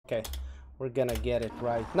Okay, we're gonna get it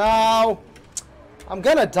right now. I'm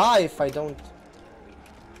gonna die if I don't.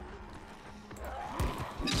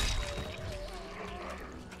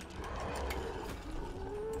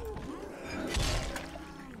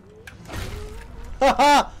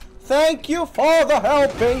 Haha! Thank you for the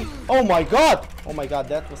helping. Oh my god! Oh my god,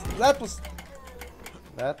 that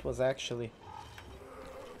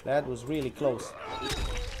was really close.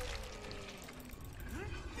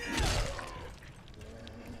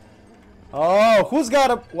 Oh, who's got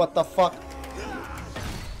a... What the fuck?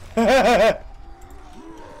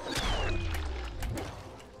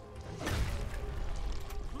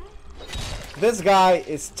 This guy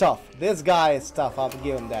is tough. This guy is tough. I'll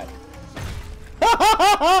give him that.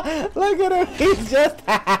 Look at him. He's just...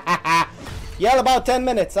 Yell about 10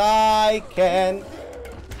 minutes. I can...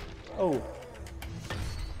 Oh.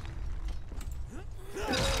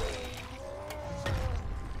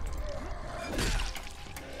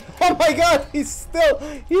 Oh my god, he's still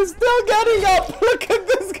getting up. Look at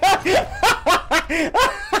this guy.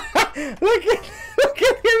 look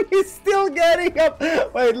at him, he's still getting up.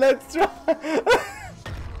 Wait, let's try.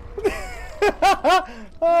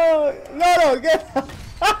 Oh, no, get up.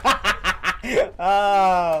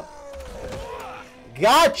 Oh.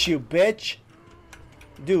 Got you, bitch.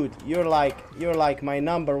 Dude, you're like my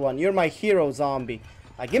number one. You're my hero zombie.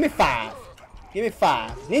 Give me 5. Give me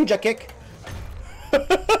 5. Ninja kick.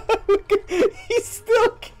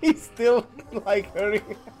 he's still like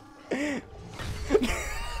hurrying.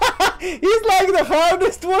 He's like the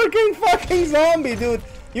hardest working fucking zombie, dude.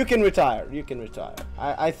 You can retire. You can retire.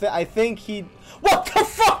 I think he... What the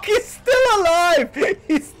fuck? He's still alive.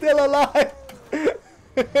 He's still alive.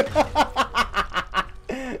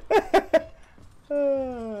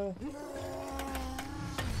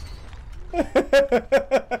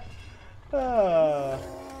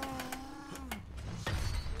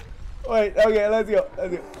 Wait, okay, let's go.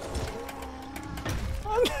 Let's go.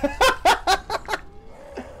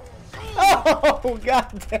 Oh,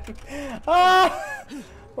 god damn. Ah!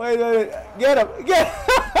 Wait, get him.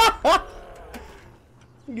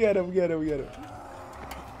 Get him, get him.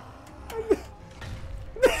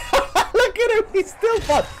 Look at him, he's still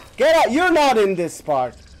fun. Get out, you're not in this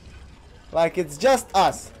part. Like, it's just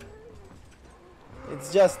us.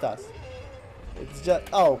 It's just us. It's just,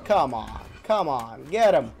 oh, come on. Come on,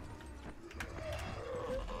 get him.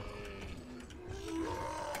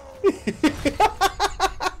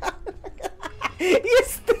 You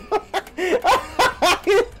still...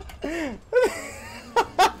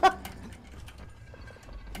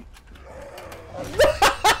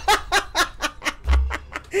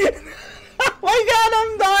 Oh my god,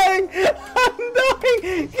 I'm dying! I'm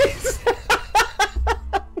dying!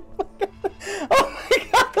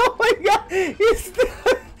 Oh my god! He's still...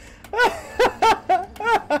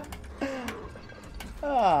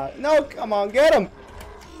 No, come on, get him!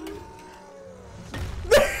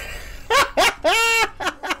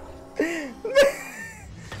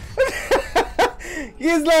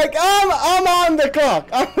 He's like, I'm on the clock.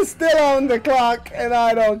 I'm still on the clock, and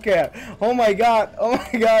I don't care. Oh my god,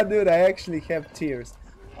 dude, I actually have tears.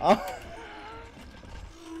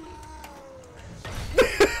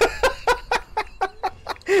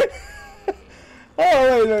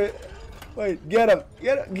 Oh, wait, get him,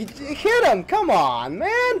 hit him, come on,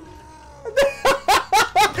 man.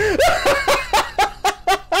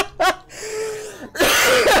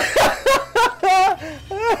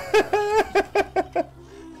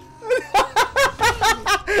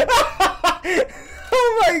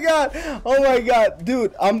 Oh my god,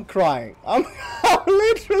 dude, I'm crying. I'm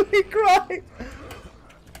literally crying.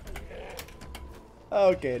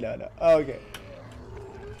 Okay, no, okay.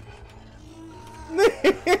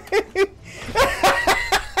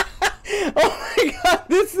 Oh my god,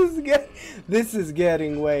 this is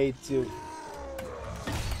getting way too.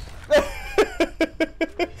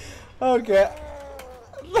 Okay.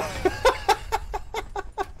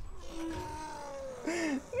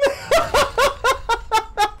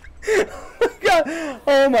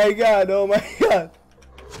 Oh my god, oh my god.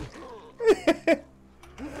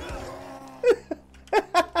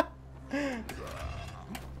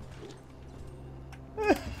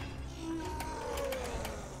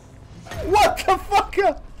 What the fuck?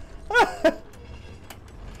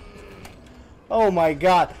 Oh my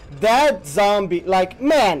god, that zombie, like,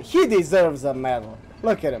 man, he deserves a medal.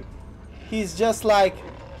 Look at him. He's just like...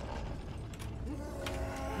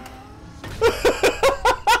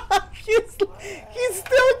 He's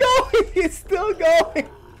still going. He's still going.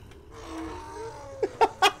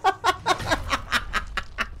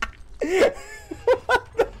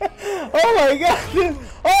 Oh my god.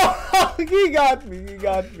 Oh, he got me. He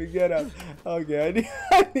got me. Get up. Okay,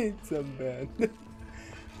 I need some band.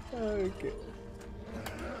 Okay.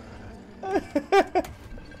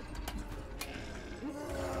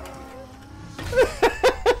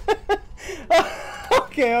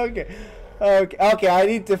 Okay, I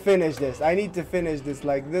need to finish this. I need to finish this.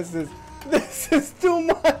 Like, this is too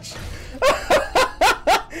much.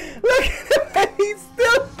 Look at him, he's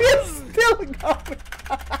still going.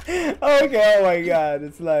 Okay, oh my god,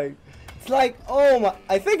 it's like, oh my,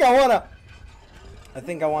 I think I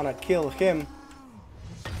wanna kill him.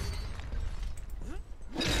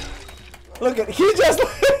 Look at, he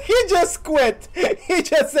just quit. He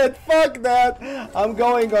just said, fuck that, I'm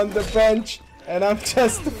going on the bench and I'm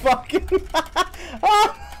just fucking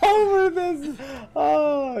over this.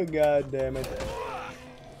 Oh god damn it.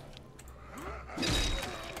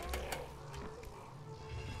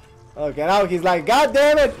 Okay, now he's like, god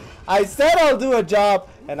damn it, I said I'll do a job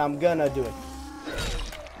and I'm gonna do it.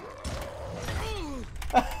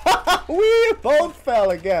 We both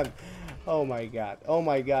fell again. Oh my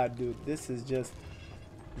god, dude, this is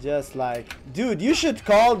just like, dude, you should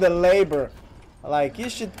call the labor, like, you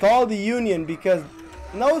should call the union, because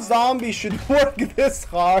no zombie should work this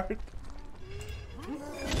hard.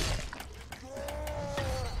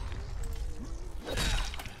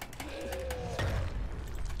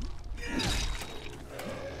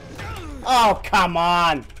 Oh, come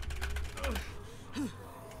on.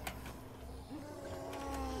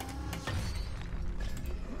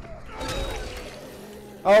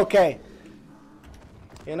 Okay.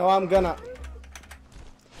 You know, I'm gonna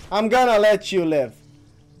let you live.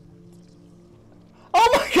 Oh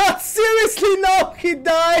my god, seriously, no, he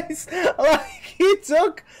dies. Like, he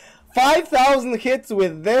took 5,000 hits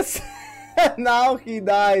with this and now he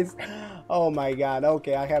dies. Oh my god,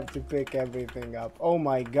 okay, I have to pick everything up. Oh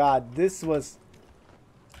my god, this was,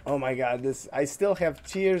 oh my god, this, I still have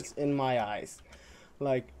tears in my eyes.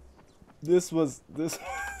 Like, this was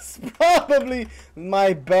probably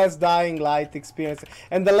my best Dying Light experience.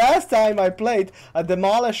 And the last time I played, a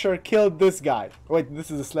Demolisher killed this guy. Wait,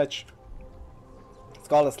 this is a sledge. It's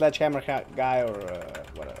called a sledgehammer guy, or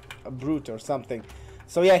a brute or something.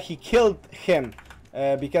 So yeah, he killed him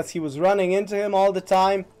because he was running into him all the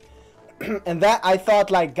time. And that, I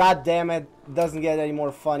thought, like, god damn it, doesn't get any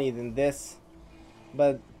more funny than this.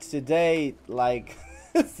 But today, like,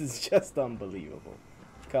 this is just unbelievable.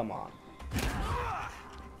 Come on.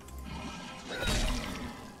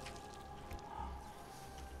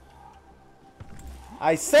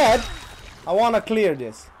 I said I want to clear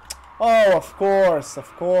this. Oh, of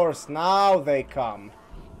course, now they come.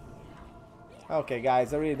 Okay,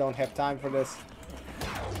 guys, I really don't have time for this.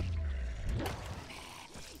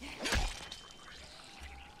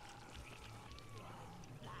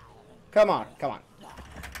 Come on, come on.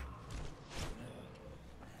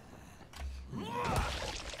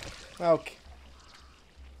 Okay.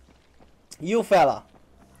 You fella.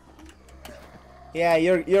 Yeah,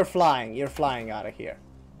 you're flying. You're flying out of here.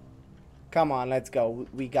 Come on, let's go.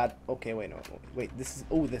 We got, okay, wait, no, wait, this is,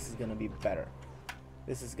 oh, this is gonna be better.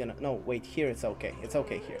 This is gonna, no, wait, here it's okay. It's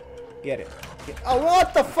okay here. Get it. Oh,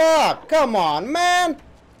 what the fuck? Come on, man.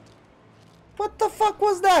 What the fuck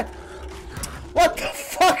was that? What the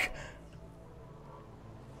fuck?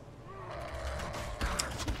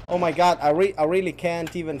 Oh my god, I really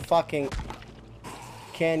can't even fucking,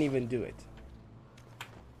 can't even do it.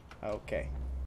 Okay.